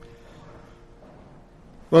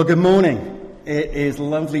Well, good morning. It is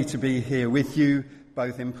lovely to be here with you,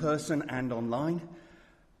 both in person and online.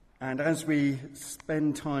 And as we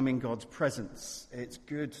spend time in God's presence, it's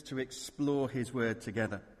good to explore his word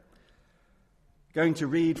together. Going to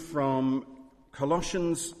read from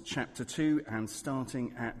Colossians chapter 2 and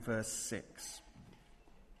starting at verse 6.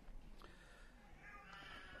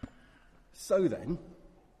 So then,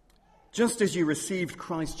 just as you received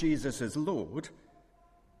Christ Jesus as Lord,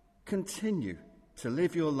 continue to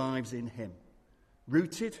live your lives in him,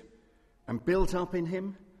 rooted and built up in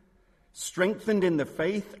him, strengthened in the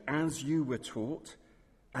faith as you were taught,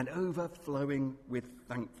 and overflowing with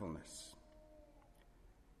thankfulness.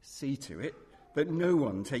 See to it that no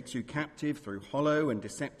one takes you captive through hollow and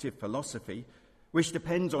deceptive philosophy, which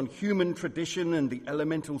depends on human tradition and the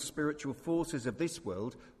elemental spiritual forces of this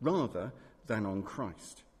world rather than on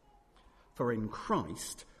Christ. For in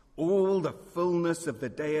Christ, all the fullness of the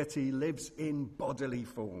deity lives in bodily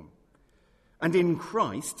form. And in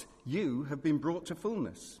Christ, you have been brought to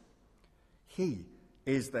fullness. He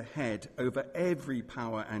is the head over every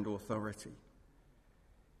power and authority.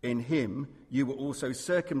 In him, you were also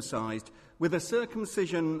circumcised with a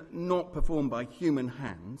circumcision not performed by human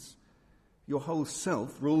hands. Your whole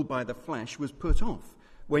self, ruled by the flesh, was put off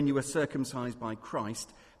when you were circumcised by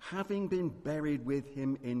Christ, having been buried with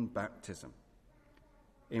him in baptism,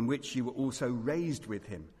 in which you were also raised with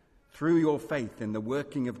him through your faith in the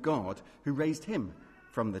working of God who raised him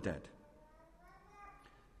from the dead.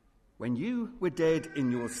 When you were dead in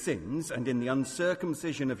your sins and in the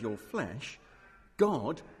uncircumcision of your flesh,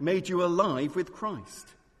 God made you alive with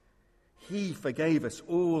Christ. He forgave us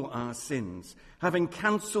all our sins, having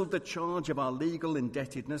cancelled the charge of our legal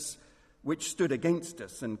indebtedness, which stood against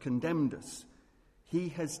us and condemned us. He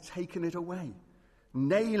has taken it away,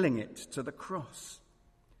 nailing it to the cross.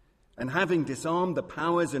 And having disarmed the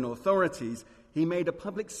powers and authorities, he made a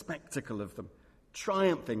public spectacle of them,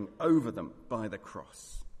 triumphing over them by the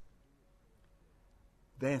cross.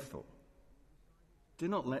 Therefore, do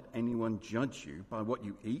not let anyone judge you by what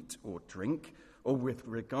you eat or drink, or with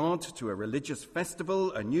regard to a religious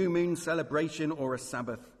festival, a new moon celebration, or a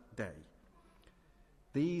Sabbath day.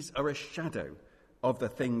 These are a shadow of the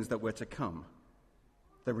things that were to come.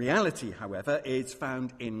 The reality, however, is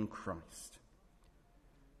found in Christ.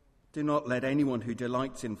 Do not let anyone who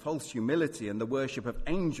delights in false humility and the worship of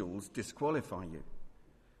angels disqualify you.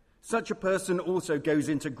 Such a person also goes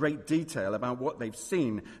into great detail about what they've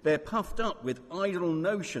seen. They're puffed up with idle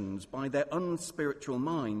notions by their unspiritual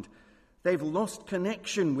mind. They've lost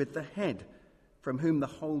connection with the head, from whom the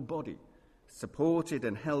whole body, supported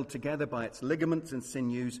and held together by its ligaments and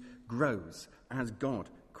sinews, grows as God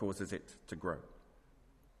causes it to grow.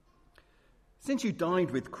 Since you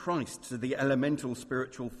died with Christ to the elemental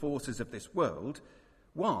spiritual forces of this world,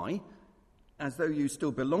 why, as though you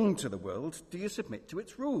still belong to the world, do you submit to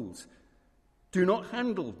its rules? Do not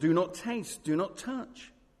handle, do not taste, do not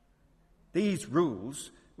touch. These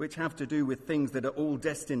rules, which have to do with things that are all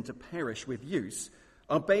destined to perish with use,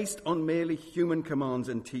 are based on merely human commands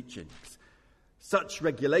and teachings. Such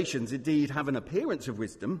regulations indeed have an appearance of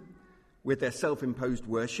wisdom, with their self-imposed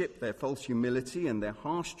worship, their false humility, and their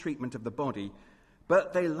harsh treatment of the body,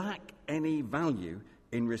 but they lack any value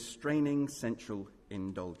in restraining sensual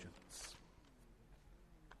indulgence.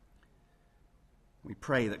 We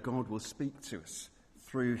pray that God will speak to us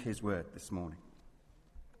through his word this morning.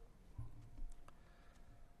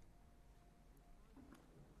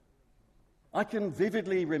 I can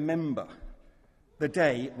vividly remember the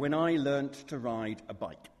day when I learnt to ride a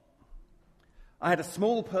bike. I had a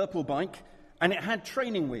small purple bike, and it had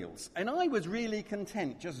training wheels, and I was really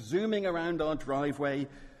content just zooming around our driveway.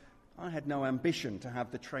 I had no ambition to have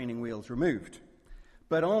the training wheels removed.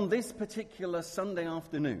 But on this particular Sunday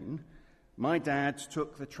afternoon, my dad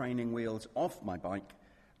took the training wheels off my bike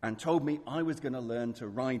and told me I was going to learn to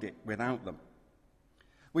ride it without them.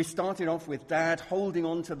 We started off with Dad holding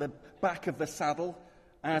on to the back of the saddle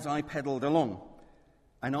as I pedalled along,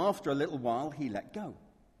 and after a little while he let go.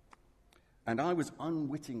 And I was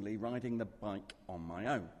unwittingly riding the bike on my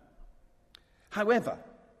own. However,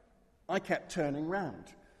 I kept turning round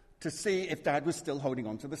to see if Dad was still holding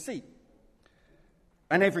on to the seat.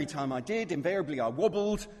 And every time I did, invariably I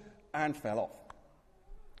wobbled and fell off.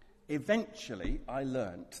 Eventually, I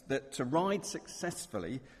learnt that to ride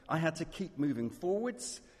successfully, I had to keep moving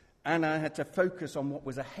forwards, and I had to focus on what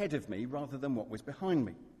was ahead of me rather than what was behind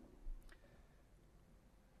me.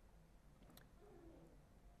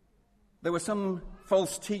 There were some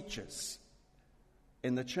false teachers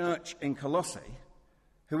in the church in Colossae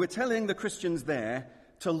who were telling the Christians there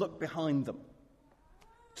to look behind them,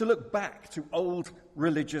 to look back to old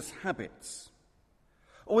religious habits,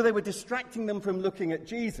 or they were distracting them from looking at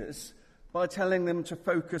Jesus by telling them to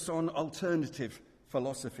focus on alternative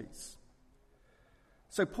philosophies.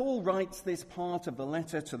 So Paul writes this part of the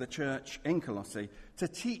letter to the church in Colossae to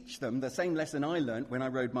teach them the same lesson I learnt when I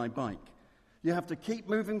rode my bike. You have to keep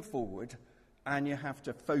moving forward, and you have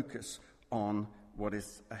to focus on what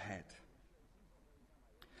is ahead.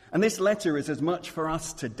 And this letter is as much for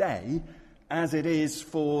us today as it is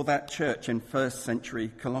for that church in first century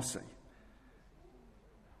Colossae.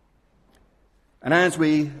 And as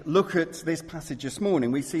we look at this passage this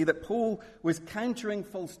morning, we see that Paul was countering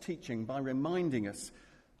false teaching by reminding us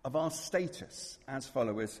of our status as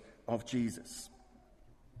followers of Jesus.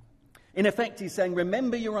 In effect, he's saying,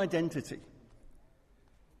 remember your identity.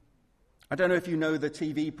 I don't know if you know the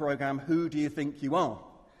TV program, Who Do You Think You Are?,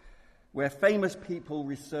 where famous people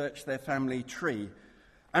research their family tree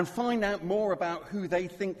and find out more about who they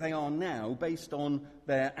think they are now based on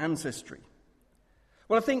their ancestry.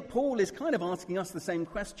 Well, I think Paul is kind of asking us the same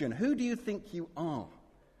question. Who do you think you are?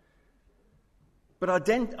 But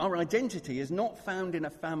our identity is not found in a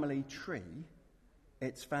family tree.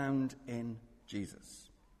 It's found in Jesus.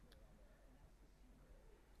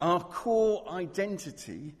 Our core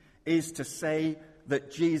identity is to say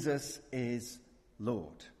that Jesus is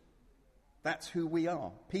Lord. That's who we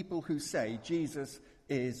are, people who say Jesus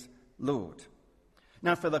is Lord.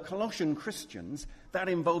 Now, for the Colossian Christians, that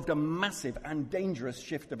involved a massive and dangerous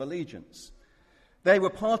shift of allegiance. They were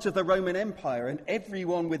part of the Roman Empire, and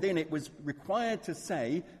everyone within it was required to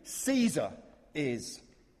say, Caesar is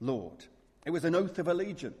Lord. It was an oath of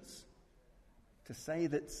allegiance. To say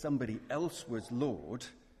that somebody else was Lord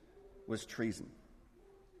was treason.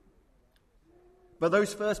 But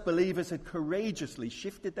those first believers had courageously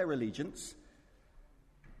shifted their allegiance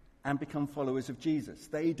and become followers of Jesus.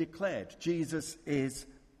 They declared, Jesus is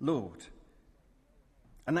Lord.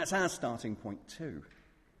 And that's our starting point too.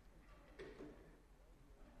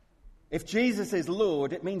 If Jesus is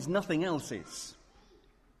Lord, it means nothing else is.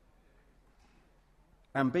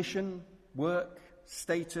 Ambition, work,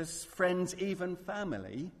 status, friends, even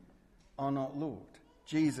family are not Lord.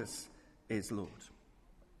 Jesus is Lord.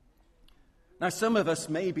 Now, some of us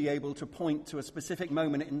may be able to point to a specific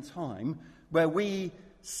moment in time where we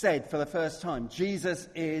said for the first time, Jesus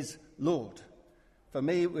is Lord. For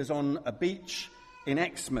me, it was on a beach in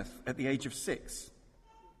Exmouth at the age of 6.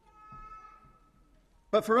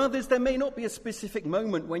 But for others, there may not be a specific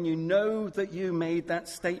moment when you know that you made that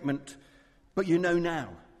statement, but you know now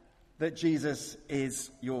that Jesus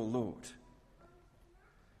is your Lord.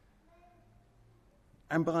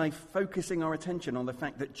 And by focusing our attention on the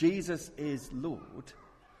fact that Jesus is Lord,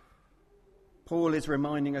 Paul is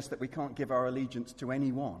reminding us that we can't give our allegiance to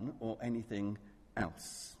anyone or anything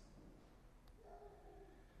else.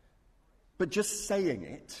 But just saying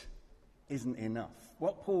it isn't enough.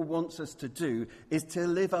 What Paul wants us to do is to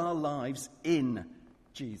live our lives in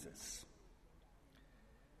Jesus.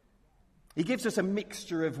 He gives us a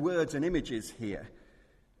mixture of words and images here,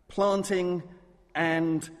 planting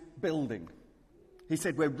and building. He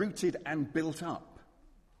said we're rooted and built up.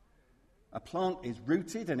 A plant is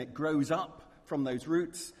rooted and it grows up from those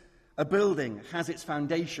roots. A building has its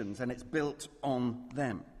foundations and it's built on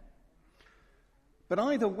them. But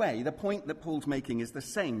either way, the point that Paul's making is the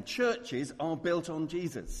same. Churches are built on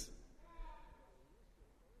Jesus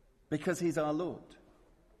because he's our Lord.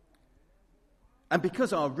 And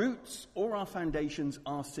because our roots or our foundations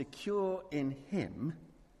are secure in him,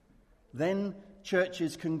 then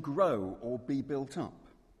churches can grow or be built up.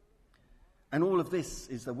 And all of this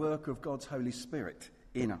is the work of God's Holy Spirit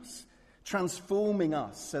in us, transforming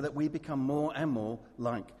us so that we become more and more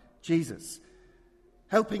like Jesus,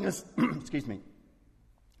 helping us,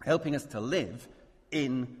 helping us to live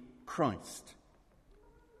in Christ,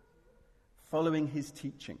 following his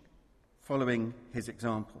teaching, following his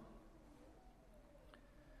example.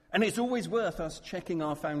 And it's always worth us checking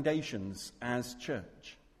our foundations as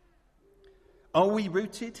church. Are we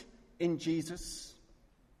rooted in Jesus?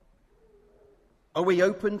 Are we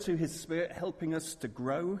open to his Spirit helping us to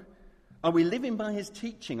grow? Are we living by his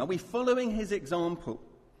teaching? Are we following his example?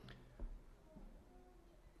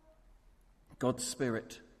 God's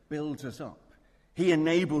Spirit builds us up. He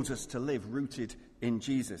enables us to live rooted in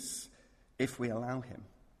Jesus if we allow him.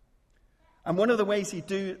 And one of the ways he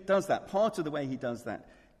does that, part of the way he does that,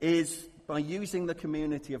 is by using the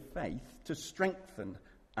community of faith to strengthen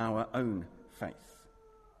our own faith.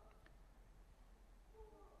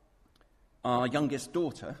 Our youngest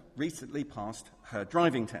daughter recently passed her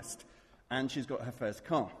driving test, and she's got her first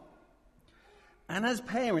car. And as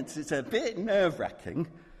parents, it's a bit nerve-wracking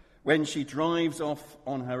when she drives off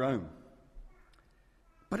on her own.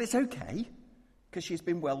 But it's okay, because she's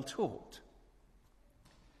been well taught.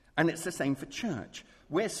 And it's the same for church.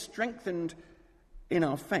 We're strengthened in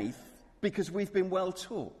our faith because we've been well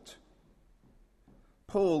taught.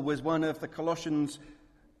 Paul was one of the Colossians'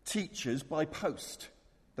 teachers by post.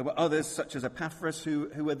 There were others, such as Epaphras, who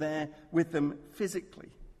were there with them physically.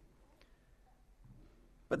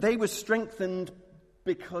 But they were strengthened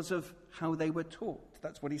because of how they were taught.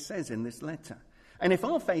 That's what he says in this letter. And if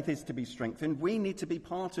our faith is to be strengthened, we need to be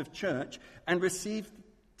part of church and receive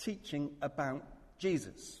teaching about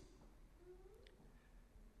Jesus.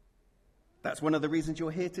 That's one of the reasons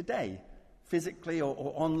you're here today, physically or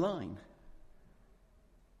online.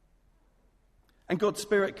 And God's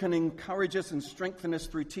Spirit can encourage us and strengthen us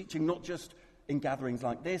through teaching, not just in gatherings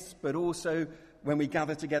like this, but also when we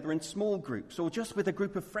gather together in small groups or just with a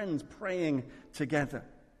group of friends praying together.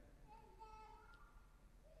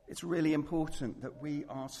 It's really important that we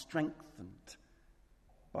are strengthened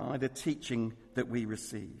by the teaching that we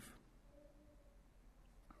receive.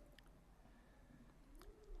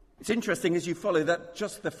 It's interesting as you follow that,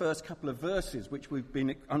 just the first couple of verses which we've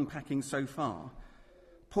been unpacking so far,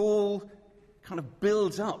 Paul kind of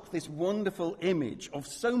builds up this wonderful image of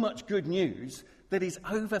so much good news that he's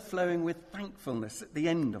overflowing with thankfulness at the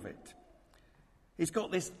end of it. He's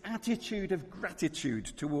got this attitude of gratitude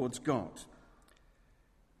towards God.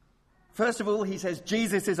 First of all, he says,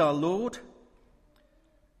 Jesus is our Lord.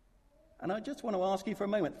 And I just want to ask you for a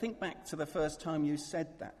moment, think back to the first time you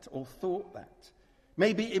said that or thought that.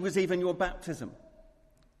 Maybe it was even your baptism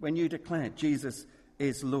when you declared Jesus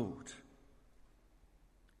is Lord.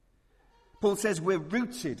 Paul says we're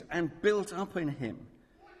rooted and built up in him.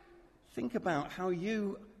 Think about how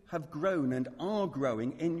you have grown and are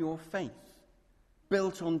growing in your faith,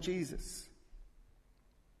 built on Jesus.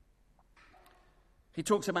 He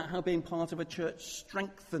talks about how being part of a church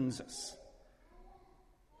strengthens us.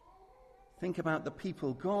 Think about the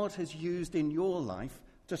people God has used in your life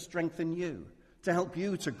to strengthen you, to help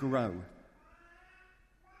you to grow.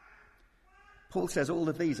 Paul says all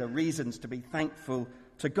of these are reasons to be thankful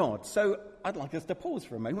to God. So I'd like us to pause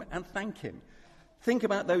for a moment and thank him. Think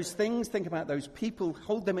about those things, think about those people,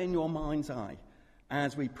 hold them in your mind's eye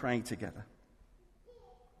as we pray together.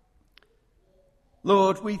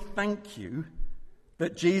 Lord, we thank you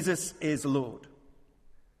that Jesus is Lord.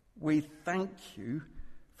 We thank you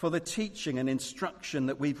for the teaching and instruction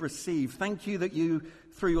that we've received. Thank you that you,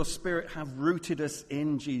 through your Spirit, have rooted us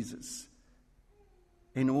in Jesus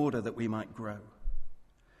in order that we might grow.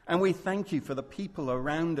 And we thank you for the people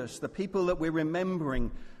around us, the people that we're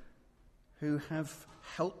remembering who have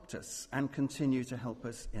helped us and continue to help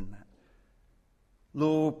us in that.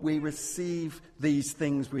 Lord, we receive these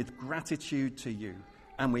things with gratitude to you,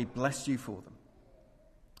 and we bless you for them.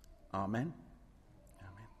 Amen.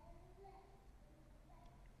 Amen.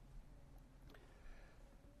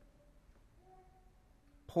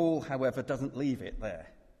 Paul, however, doesn't leave it there.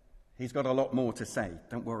 He's got a lot more to say.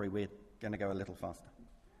 Don't worry, we're going to go a little faster.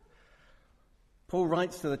 Paul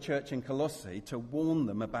writes to the church in Colossae to warn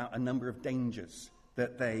them about a number of dangers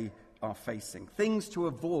that they are facing, things to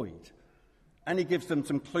avoid, and he gives them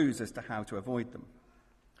some clues as to how to avoid them.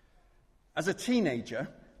 As a teenager,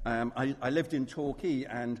 I lived in Torquay,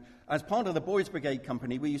 and as part of the Boys Brigade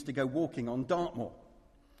Company, we used to go walking on Dartmoor.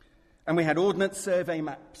 And we had Ordnance Survey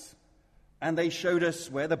maps, and they showed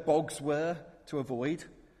us where the bogs were to avoid,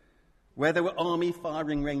 where there were army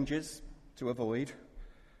firing ranges to avoid,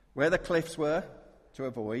 where the cliffs were to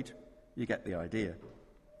avoid. You get the idea.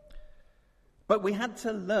 But we had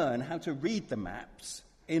to learn how to read the maps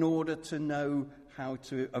in order to know how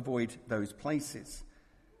to avoid those places.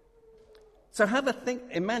 So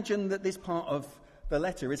imagine that this part of the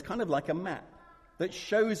letter is kind of like a map that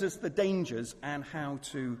shows us the dangers and how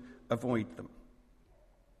to avoid them.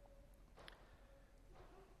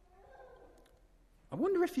 I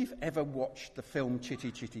wonder if you've ever watched the film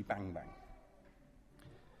Chitty Chitty Bang Bang.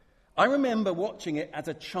 I remember watching it as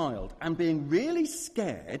a child and being really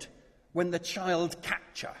scared when the child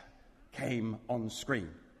catcher came on screen.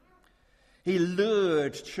 He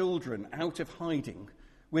lured children out of hiding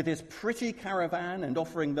with his pretty caravan and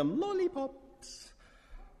offering them lollipops.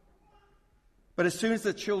 But as soon as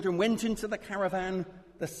the children went into the caravan,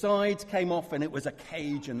 the sides came off and it was a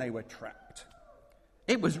cage and they were trapped.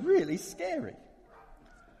 It was really scary.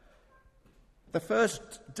 The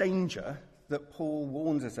first danger that Paul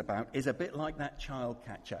warns us about is a bit like that child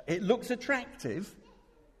catcher. It looks attractive,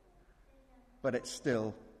 but it's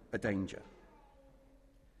still a danger.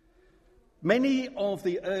 Many of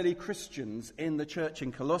the early Christians in the church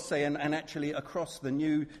in Colossae and actually across the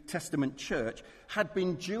New Testament church had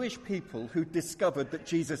been Jewish people who discovered that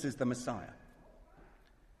Jesus is the Messiah.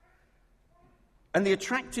 And the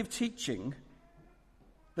attractive teaching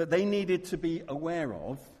that they needed to be aware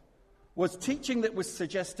of was teaching that was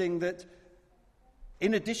suggesting that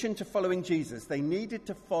in addition to following Jesus, they needed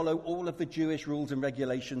to follow all of the Jewish rules and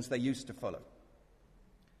regulations they used to follow.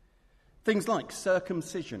 Things like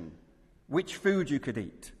circumcision, which food you could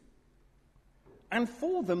eat. And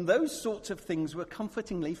for them, those sorts of things were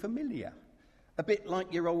comfortingly familiar, a bit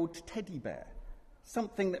like your old teddy bear,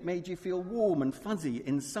 something that made you feel warm and fuzzy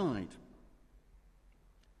inside.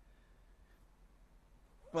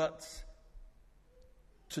 But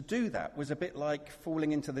to do that was a bit like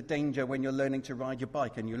falling into the danger when you're learning to ride your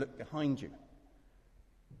bike and you look behind you.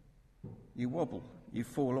 You wobble, you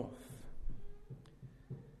fall off.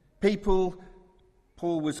 People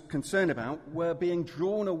Paul was concerned about were being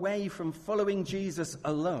drawn away from following Jesus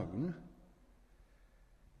alone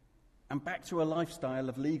and back to a lifestyle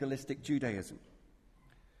of legalistic Judaism.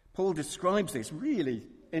 Paul describes this really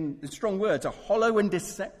in strong words, a hollow and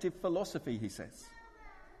deceptive philosophy, he says.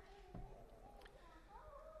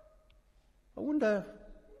 I wonder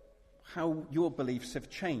how your beliefs have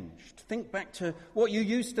changed. Think back to what you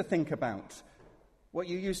used to think about, what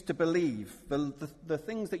you used to believe, the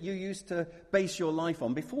things that you used to base your life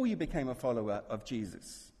on before you became a follower of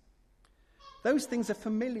Jesus. Those things are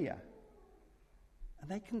familiar,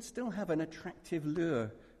 and they can still have an attractive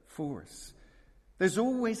lure for us. There's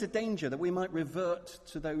always a danger that we might revert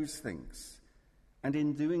to those things, and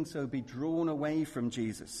in doing so be drawn away from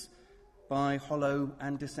Jesus by hollow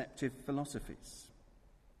and deceptive philosophies.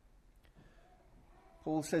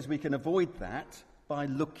 Paul says we can avoid that by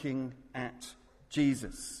looking at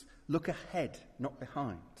Jesus. Look ahead, not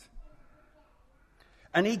behind.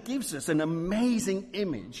 And he gives us an amazing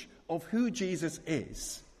image of who Jesus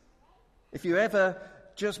is. If you ever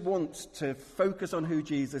just want to focus on who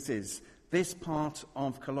Jesus is, this part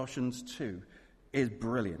of Colossians 2 is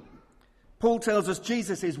brilliant. Paul tells us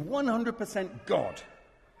Jesus is 100% God.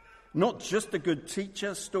 Not just a good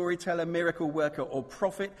teacher, storyteller, miracle worker, or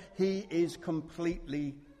prophet. He is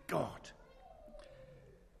completely God.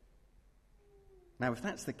 Now, if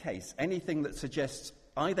that's the case, anything that suggests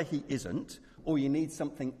either he isn't or you need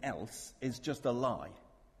something else is just a lie.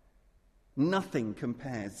 Nothing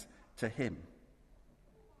compares to him.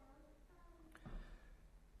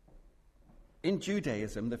 In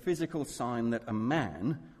Judaism, the physical sign that a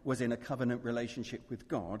man was in a covenant relationship with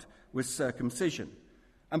God was circumcision.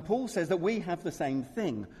 And Paul says that we have the same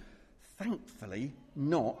thing. Thankfully,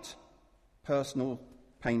 not personal,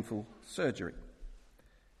 painful surgery.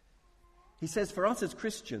 He says for us as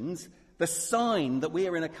Christians, the sign that we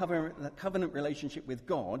are in a covenant relationship with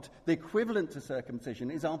God, the equivalent to circumcision,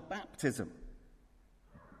 is our baptism.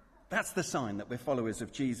 That's the sign that we're followers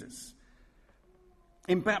of Jesus.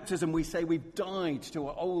 In baptism, we say we've died to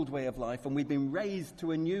our old way of life and we've been raised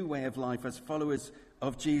to a new way of life as followers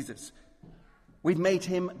of Jesus. We've made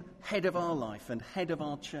him head of our life and head of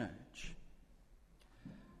our church.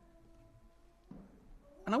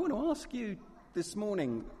 And I want to ask you this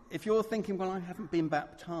morning, if you're thinking, well, I haven't been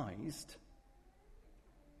baptized,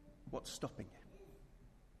 what's stopping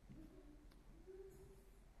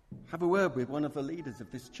you? Have a word with one of the leaders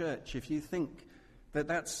of this church if you think that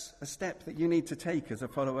that's a step that you need to take as a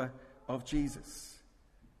follower of Jesus.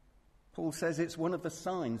 Paul says it's one of the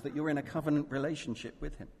signs that you're in a covenant relationship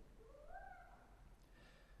with him.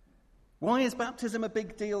 Why is baptism a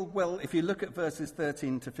big deal? Well, if you look at verses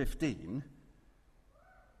 13 to 15,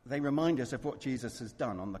 they remind us of what Jesus has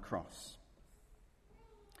done on the cross.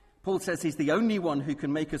 Paul says he's the only one who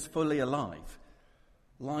can make us fully alive,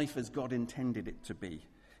 life as God intended it to be.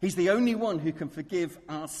 He's the only one who can forgive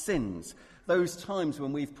our sins, those times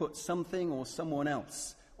when we've put something or someone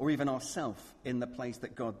else, or even ourselves, in the place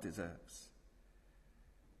that God deserves.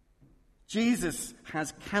 Jesus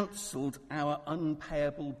has cancelled our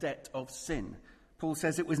unpayable debt of sin. Paul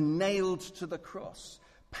says it was nailed to the cross,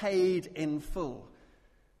 paid in full.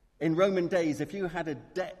 In Roman days, if you had a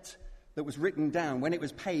debt that was written down, when it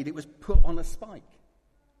was paid, it was put on a spike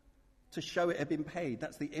to show it had been paid.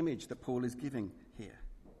 That's the image that Paul is giving here.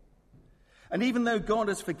 And even though God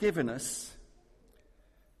has forgiven us,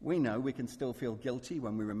 we know we can still feel guilty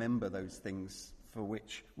when we remember those things for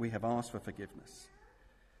which we have asked for forgiveness.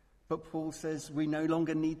 But Paul says we no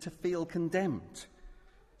longer need to feel condemned.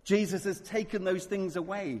 Jesus has taken those things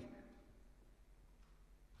away.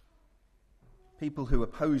 People who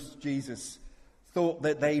opposed Jesus thought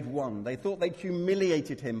that they'd won. They thought they'd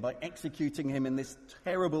humiliated him by executing him in this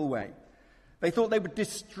terrible way. They thought they would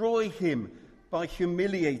destroy him by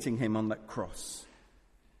humiliating him on that cross.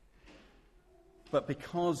 But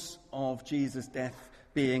because of Jesus' death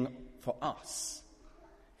being for us,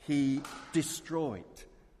 he destroyed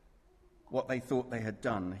what they thought they had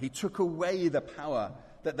done. He took away the power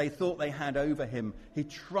that they thought they had over him. He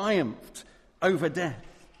triumphed over death.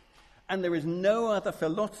 And there is no other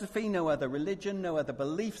philosophy, no other religion, no other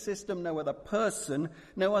belief system, no other person,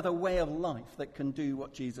 no other way of life that can do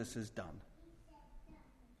what Jesus has done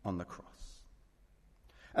on the cross.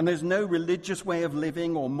 And there's no religious way of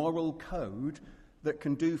living or moral code that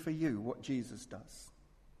can do for you what Jesus does.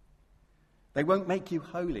 They won't make you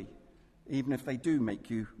holy, even if they do make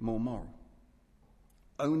you more moral.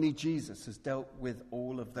 Only Jesus has dealt with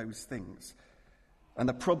all of those things and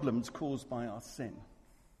the problems caused by our sin.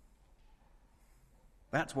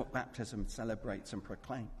 That's what baptism celebrates and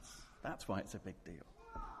proclaims. That's why it's a big deal.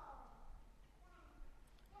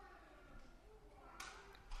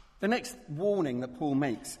 The next warning that Paul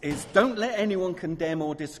makes is, don't let anyone condemn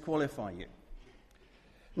or disqualify you.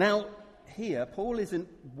 Now, here, Paul isn't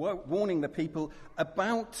warning the people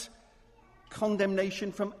about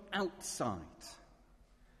condemnation from outside.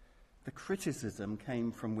 The criticism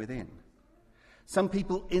came from within. Some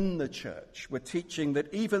people in the church were teaching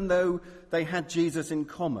that even though they had Jesus in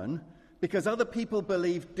common, because other people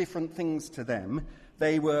believed different things to them,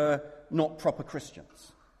 they were not proper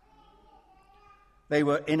Christians. They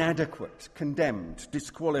were inadequate, condemned,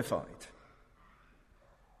 disqualified.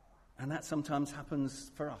 And that sometimes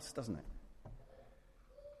happens for us, doesn't it?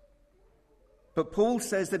 But Paul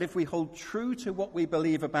says that if we hold true to what we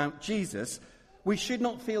believe about Jesus, we should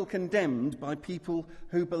not feel condemned by people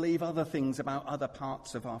who believe other things about other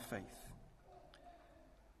parts of our faith.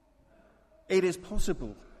 It is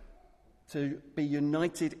possible to be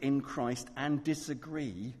united in Christ and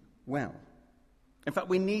disagree well. In fact,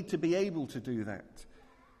 we need to be able to do that.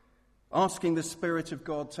 Asking the Spirit of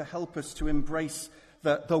God to help us to embrace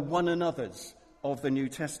the one another's of the New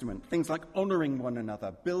Testament. Things like honouring one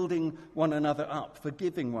another, building one another up,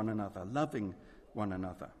 forgiving one another, loving one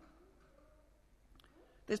another.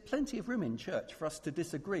 There's plenty of room in church for us to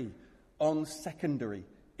disagree on secondary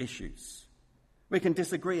issues. We can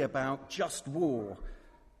disagree about just war,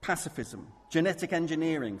 pacifism, genetic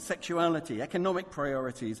engineering, sexuality, economic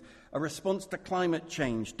priorities, a response to climate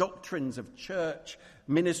change, doctrines of church,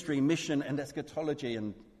 ministry, mission, and eschatology,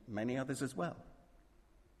 and many others as well.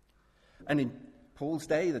 And in Paul's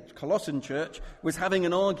day, the Colossian church was having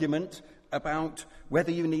an argument about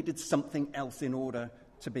whether you needed something else in order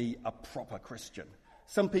to be a proper Christian.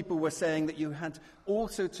 Some people were saying that you had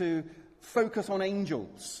also to focus on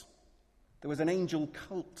angels. There was an angel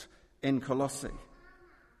cult in Colossae.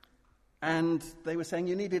 And they were saying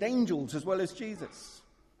you needed angels as well as Jesus.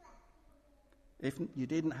 If you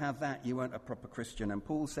didn't have that, you weren't a proper Christian. And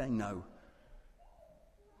Paul's saying, no.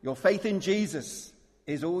 Your faith in Jesus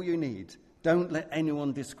is all you need. Don't let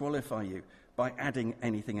anyone disqualify you by adding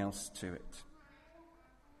anything else to it.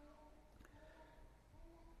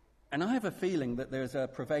 And I have a feeling that there's a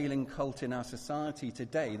prevailing cult in our society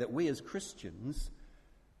today that we as Christians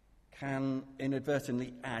can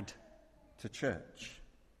inadvertently add to church.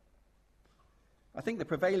 I think the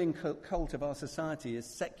prevailing cult of our society is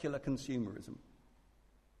secular consumerism.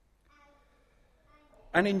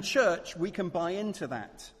 And in church, we can buy into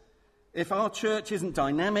that. If our church isn't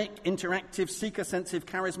dynamic, interactive, seeker-sensitive,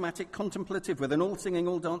 charismatic, contemplative, with an all-singing,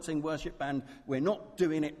 all-dancing worship band, we're not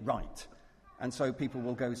doing it right. And so people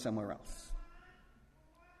will go somewhere else.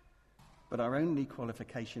 But our only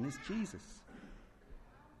qualification is Jesus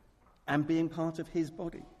and being part of his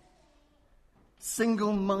body.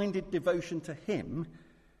 Single-minded devotion to him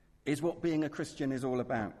is what being a Christian is all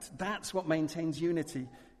about. That's what maintains unity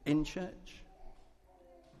in church.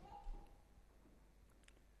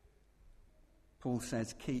 Paul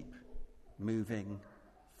says, keep moving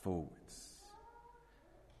forwards.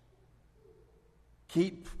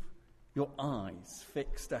 Keep your eyes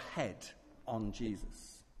fixed ahead on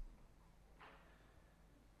Jesus.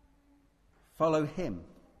 Follow him.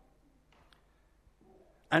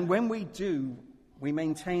 And when we do, we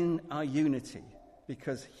maintain our unity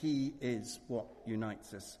because he is what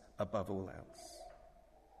unites us above all else.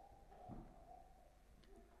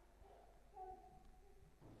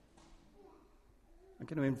 I'm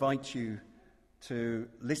going to invite you to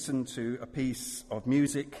listen to a piece of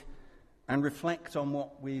music and reflect on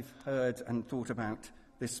what we've heard and thought about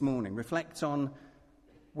this morning. Reflect on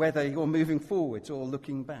whether you're moving forwards or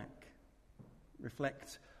looking back.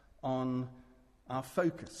 Reflect on our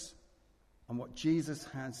focus on what Jesus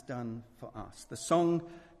has done for us. The song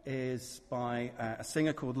is by a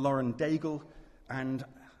singer called Lauren Daigle and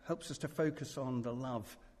helps us to focus on the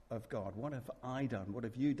love of God. What have I done? What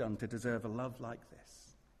have you done to deserve a love like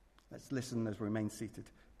this? Let's listen as we remain seated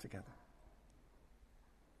together.